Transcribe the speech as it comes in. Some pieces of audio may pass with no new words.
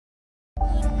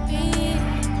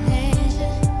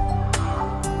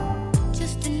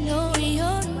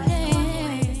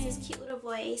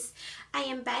guys, I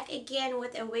am back again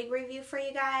with a wig review for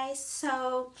you guys.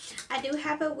 So I do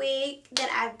have a wig that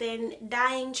I've been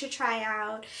dying to try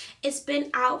out. It's been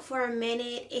out for a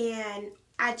minute and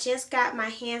I just got my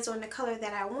hands on the color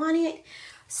that I wanted.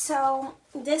 So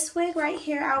this wig right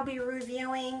here I'll be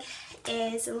reviewing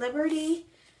is Liberty.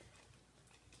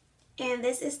 And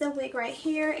this is the wig right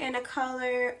here in the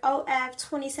color OF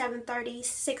 2730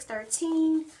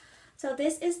 613. So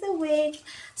this is the wig.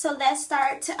 So let's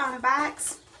start to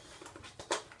unbox.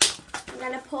 I'm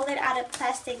going to pull it out of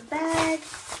plastic bag.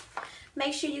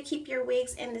 Make sure you keep your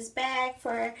wigs in this bag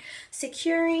for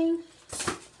securing.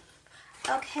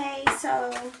 Okay,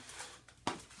 so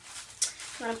I'm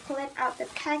going to pull it out the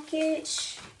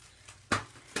package.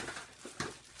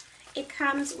 It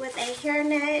comes with a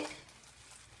hairnet.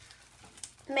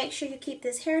 Make sure you keep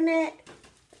this hairnet.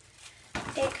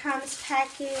 It comes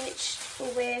packaged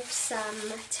with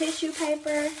some tissue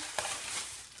paper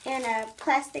and a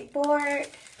plastic board.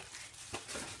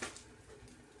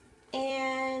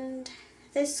 And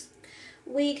this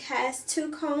wig has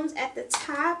 2 combs at the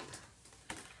top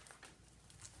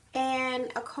and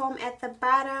a comb at the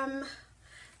bottom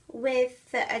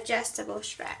with the adjustable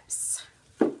straps.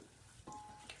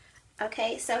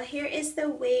 Okay, so here is the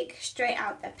wig straight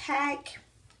out the pack.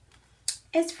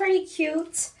 It's pretty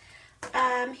cute.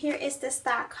 Here is the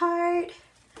stock card.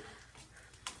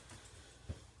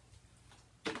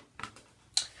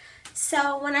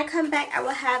 So when I come back, I will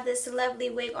have this lovely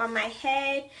wig on my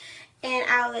head and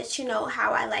I'll let you know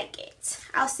how I like it.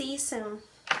 I'll see you soon.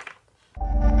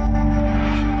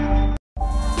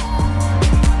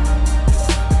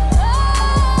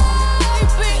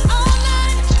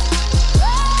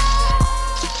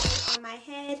 On my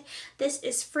head, this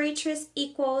is Freetress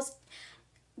equals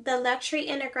the Luxury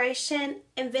Integration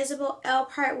Invisible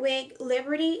L-Part Wig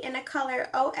Liberty in the color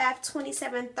OF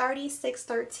 2730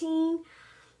 613.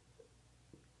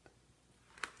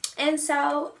 And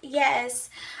so, yes,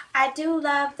 I do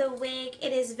love the wig.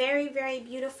 It is very, very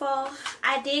beautiful.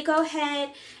 I did go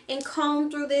ahead and comb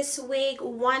through this wig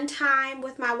one time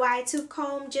with my wide tooth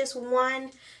comb, just 1,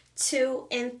 2,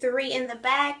 and 3 in the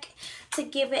back to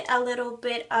give it a little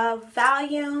bit of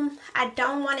volume. I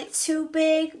don't want it too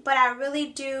big, but I really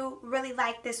do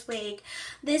like this wig.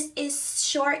 This is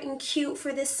short and cute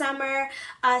for the summer,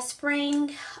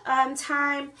 spring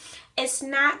time. It's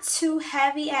not too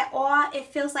heavy at all. It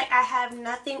feels like I have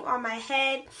nothing on my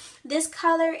head. This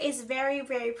color is very,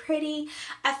 very pretty.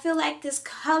 I feel like this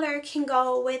color can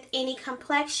go with any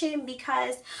complexion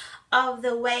because of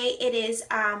the way it is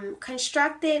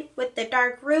constructed with the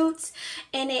dark roots,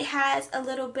 and it has a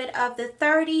little bit of the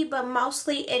 30, but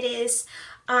mostly it is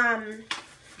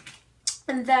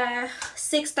the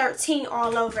 613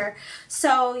 all over.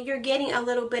 So you're getting a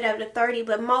little bit of the 30,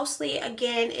 but mostly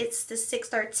again it's the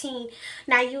 613.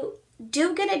 Now you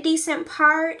do get a decent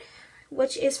part,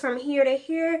 which is from here to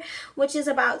here, which is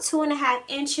about 2.5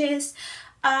 inches.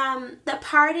 The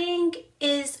parting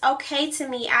is okay to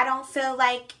me. I don't feel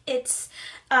like it's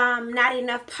not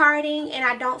enough parting, and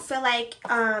I don't feel like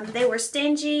they were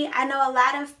stingy. I know a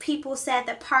lot of people said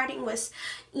the parting was,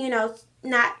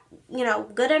 not,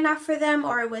 good enough for them,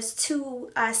 or it was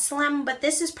too slim, but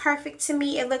this is perfect to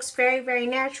me. It looks very, very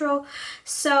natural.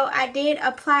 So I did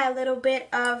apply a little bit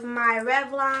of my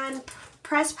Revlon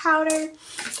press powder,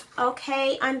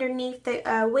 okay, underneath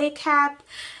the wig cap,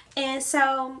 and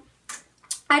so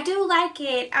I do like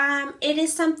it. It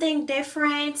is something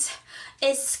different.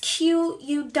 It's cute.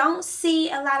 You don't see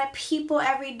a lot of people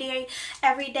every day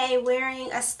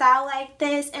wearing a style like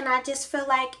this, and I just feel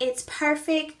like it's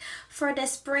perfect for the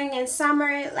spring and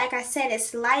summer. Like I said,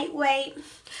 it's lightweight.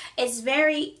 It's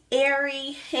very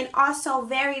airy and also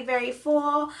very, very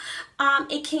full.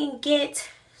 It can get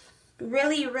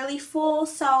really, really full.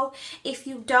 So if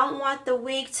you don't want the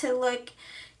wig to look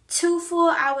too full,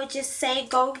 I would just say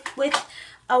go with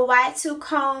a wide tooth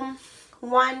comb,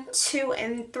 1, 2,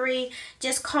 and 3.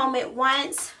 Just comb it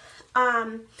once.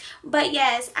 But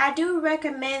yes, I do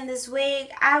recommend this wig.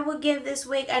 I would give this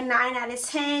wig a 9 out of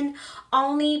 10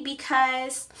 only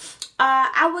because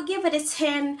I would give it a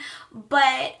 10,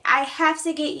 but I have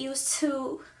to get used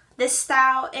to the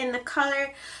style and the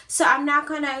color, so I'm not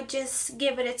gonna just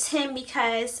give it a 10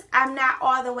 because I'm not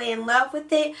all the way in love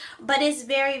with it, but it's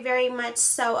very, very much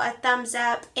so a thumbs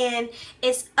up, and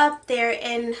it's up there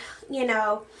in,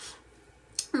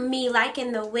 me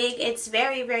liking the wig. It's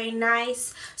very, very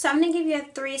nice. So I'm gonna give you a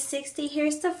 360.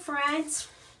 Here's the front.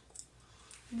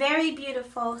 Very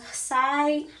beautiful.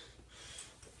 Side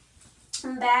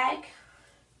and back.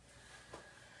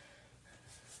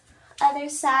 other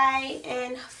side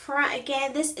and front.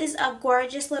 Again, this is a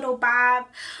gorgeous little bob.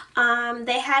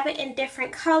 They have it in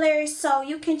different colors, so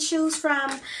you can choose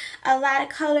from a lot of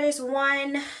colors.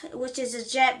 1, which is a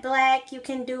jet black. You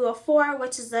can do a 4,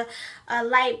 which is a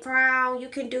light brown. You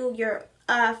can do your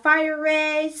fire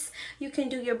reds. You can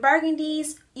do your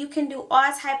burgundies. You can do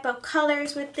all type of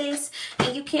colors with this,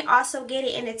 and you can also get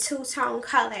it in a 2-tone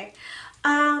color.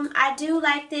 I do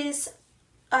like this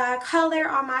color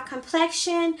on my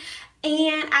complexion,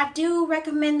 and I do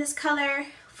recommend this color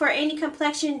for any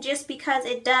complexion just because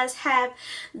it does have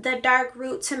the dark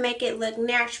root to make it look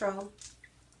natural.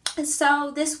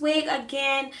 So this wig,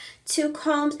 again, 2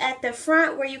 combs at the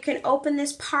front where you can open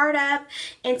this part up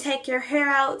and take your hair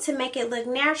out to make it look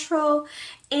natural.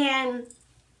 And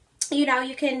you know,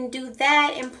 you can do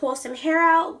that and pull some hair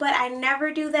out, but I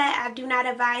never do that. I do not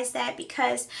advise that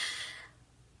because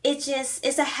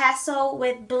it's a hassle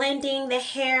with blending the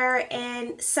hair,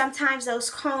 and sometimes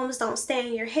those combs don't stay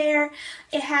in your hair.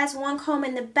 It has 1 comb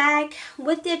in the back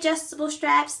with the adjustable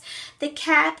straps. The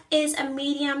cap is a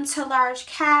medium to large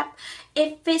cap.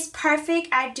 It fits perfect.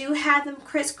 I do have them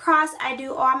crisscross. I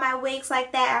do all my wigs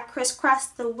like that. I crisscross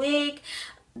the wig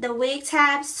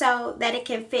tabs so that it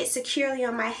can fit securely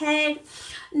on my head.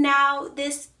 Now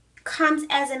this comes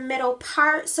as a middle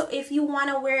part, so if you want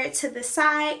to wear it to the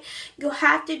side, you'll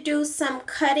have to do some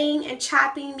cutting and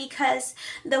chopping because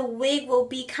the wig will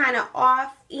be kind of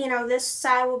off. You know, this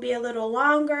side will be a little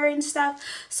longer and stuff,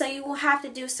 so you will have to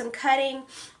do some cutting.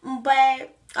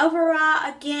 But overall,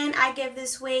 again, I give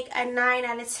this wig a 9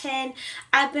 out of 10.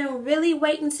 I've been really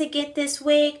waiting to get this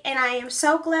wig, and I am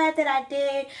so glad that I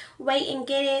did wait and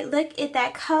get it. Look at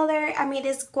that color. I mean,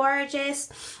 it's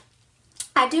gorgeous.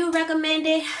 I do recommend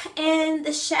it. And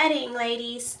the shedding,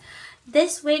 ladies,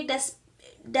 this wig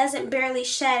doesn't barely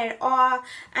shed at all.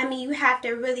 I mean, you have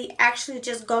to really actually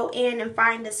just go in and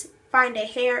find a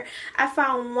hair. I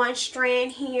found 1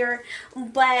 strand here,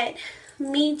 but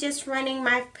me just running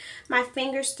my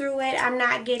fingers through it, I'm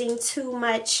not getting too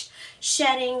much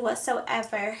shedding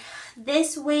whatsoever.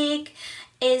 This wig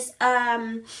is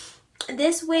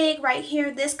this wig right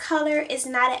here, this color is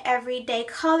not an everyday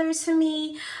color to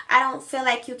me. I don't feel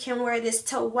like you can wear this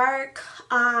to work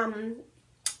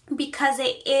because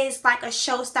it is like a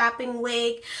show-stopping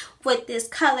wig with this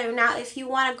color. Now, if you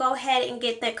want to go ahead and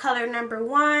get the color number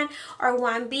 1 or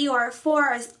 1B or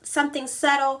 4 or something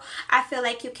subtle, I feel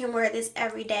like you can wear this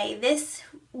every day. This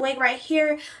wig right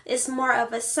here is more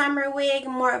of a summer wig,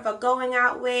 more of a going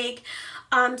out wig.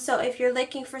 So if you're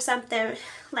looking for something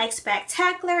like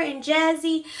spectacular and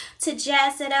jazzy to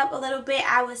jazz it up a little bit,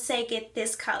 I would say get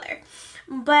this color.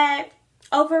 But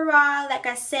overall, like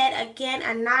I said, again,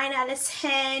 a 9 out of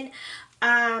 10.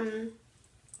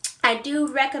 I do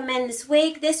recommend this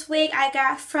wig. This wig I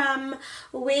got from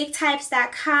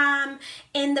wigtypes.com,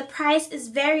 and the price is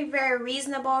very, very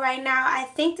reasonable right now. I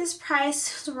think this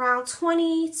price is around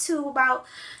 $20 to about,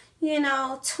 you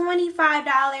know,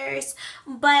 $25,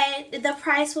 but the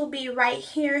price will be right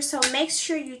here. So make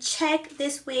sure you check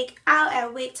this wig out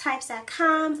at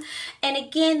wigtypes.com. And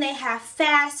again, they have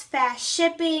fast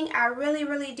shipping. I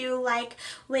really do like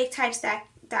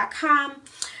wigtypes.com.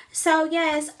 So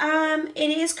yes,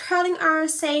 it is curling iron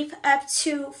safe up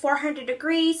to 400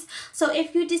 degrees. So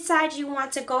if you decide you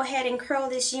want to go ahead and curl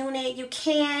this unit, you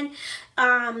can.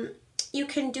 You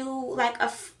can do like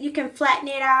you can flatten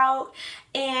it out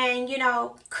and, you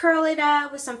know, curl it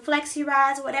up with some flexi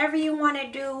rods, whatever you want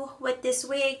to do with this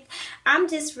wig. I'm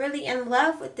just really in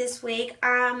love with this wig.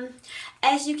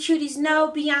 As you cuties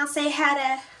know, Beyonce had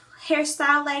a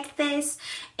hairstyle like this,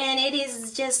 and it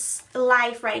is just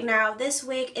life right now. This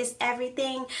wig is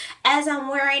everything. As I'm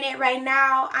wearing it right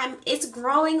now, it's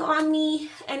growing on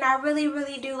me, and I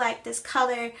really do like this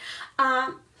color.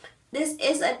 This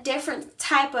is a different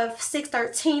type of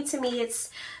 613 to me. It's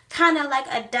kind of like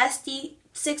a dusty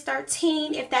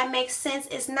 613, if that makes sense.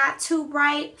 It's not too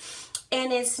bright,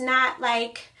 and it's not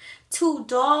like too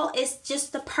dull. It's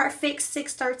just the perfect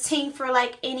 613 for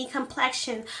like any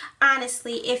complexion,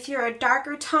 honestly. If you're a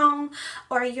darker tone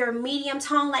or you're medium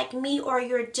tone like me, or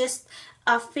you're just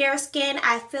a fair skin,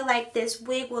 I feel like this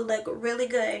wig will look really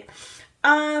good.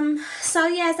 So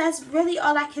yes, that's really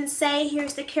all I can say.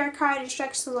 Here's the care card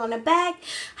instructions on the back,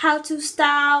 how to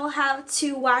style, how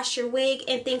to wash your wig,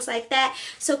 and things like that.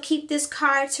 So keep this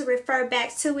card to refer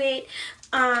back to it.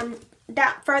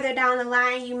 Further down the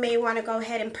line, you may want to go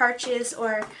ahead and purchase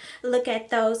or look at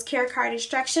those care card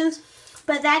instructions.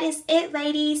 But that is it,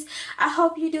 ladies. I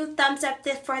hope you do thumbs up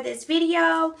for this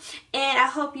video, and I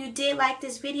hope you did like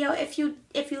this video. If you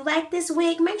like this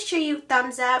wig, make sure you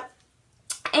thumbs up.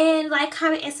 And like,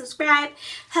 comment, and subscribe.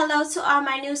 Hello to all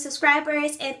my new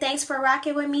subscribers, and thanks for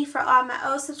rocking with me for all my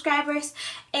old subscribers.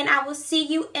 And I will see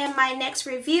you in my next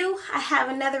review. I have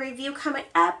another review coming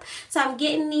up, so I'm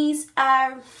getting these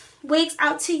wigs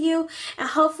out to you, and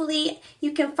hopefully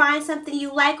you can find something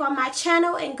you like on my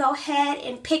channel and go ahead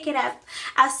and pick it up.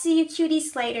 I'll see you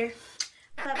cuties later.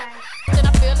 Bye bye. Then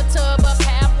I fill the tub up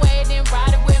halfway, then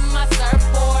ride it with my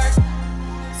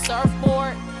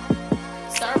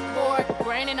surfboard,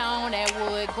 graining on that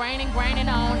wood, graining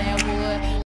on that wood.